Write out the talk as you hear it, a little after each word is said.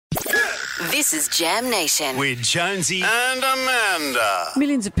This is Jam Nation with Jonesy and Amanda.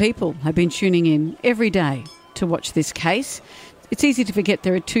 Millions of people have been tuning in every day to watch this case. It's easy to forget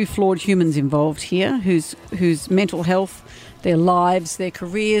there are two flawed humans involved here whose mental health, their lives, their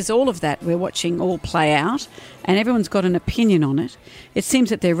careers, all of that we're watching all play out, and everyone's got an opinion on it. It seems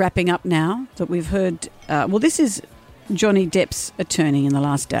that they're wrapping up now, that we've heard... this is Johnny Depp's attorney in the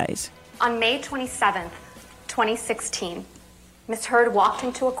last days. On May 27th, 2016, Ms. Heard walked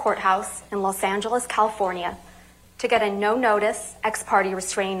into a courthouse in Los Angeles, California, to get a no-notice ex-parte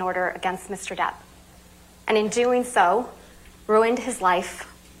restraining order against Mr. Depp, and in doing so, ruined his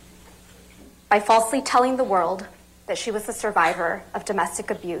life by falsely telling the world that she was a survivor of domestic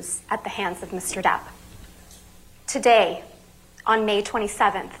abuse at the hands of Mr. Depp. Today, on May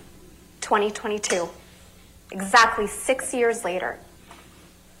 27th, 2022, exactly 6 years later,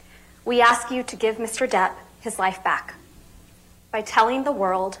 we ask you to give Mr. Depp his life back by telling the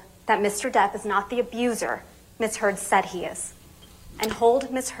world that Mr. Depp is not the abuser Ms. Heard said he is, and hold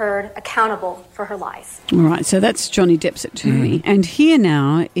Ms. Heard accountable for her lies. All right, so that's Johnny Depp's attorney. And here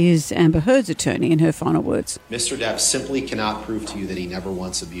now is Amber Heard's attorney in her final words. Mr. Depp simply cannot prove to you that he never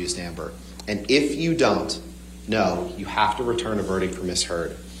once abused Amber. And if you don't know, you have to return a verdict for Ms.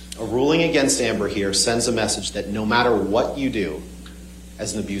 Heard. A ruling against Amber here sends a message that no matter what you do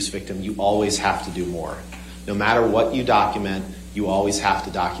as an abuse victim, you always have to do more. No matter what you document, you always have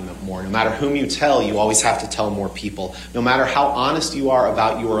to document more. No matter whom you tell, you always have to tell more people. No matter how honest you are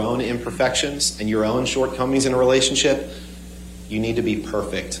about your own imperfections and your own shortcomings in a relationship, you need to be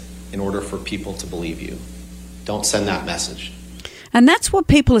perfect in order for people to believe you. Don't send that message. And that's what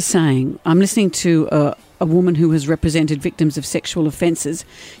people are saying. I'm listening to a woman who has represented victims of sexual offences.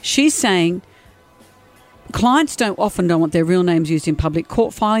 She's saying clients often don't want their real names used in public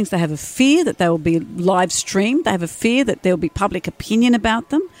court filings. They have a fear that they will be live streamed. They have a fear that there will be public opinion about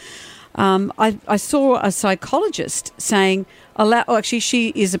them. I saw a psychologist saying,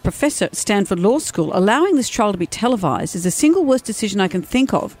 she is a professor at Stanford Law School, allowing this trial to be televised is the single worst decision I can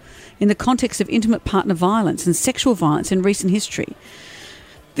think of in the context of intimate partner violence and sexual violence in recent history.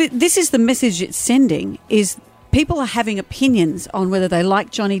 This is the message it's sending, is people are having opinions on whether they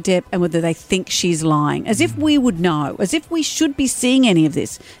like Johnny Depp and whether they think she's lying, as if we would know, as if we should be seeing any of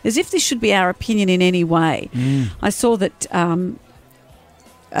this, as if this should be our opinion in any way. I saw that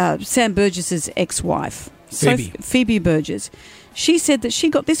Sam Burgess's ex-wife, Phoebe Burgess, she said that she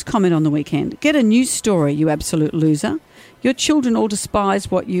got this comment on the weekend: "Get a news story, you absolute loser. Your children all despise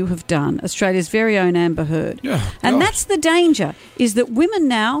what you have done." Australia's very own Amber Heard. And that's the danger, is that women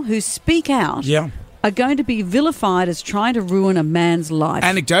now who speak out are going to be vilified as trying to ruin a man's life.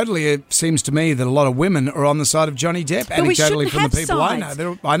 Anecdotally, it seems to me that a lot of women are on the side of Johnny Depp. But we Anecdotally, shouldn't from have the people sides.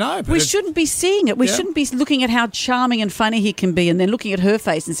 I know. But We shouldn't be seeing it. We shouldn't be looking at how charming and funny he can be and then looking at her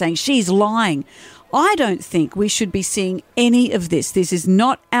face and saying she's lying. I don't think we should be seeing any of this. This is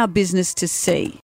not our business to see.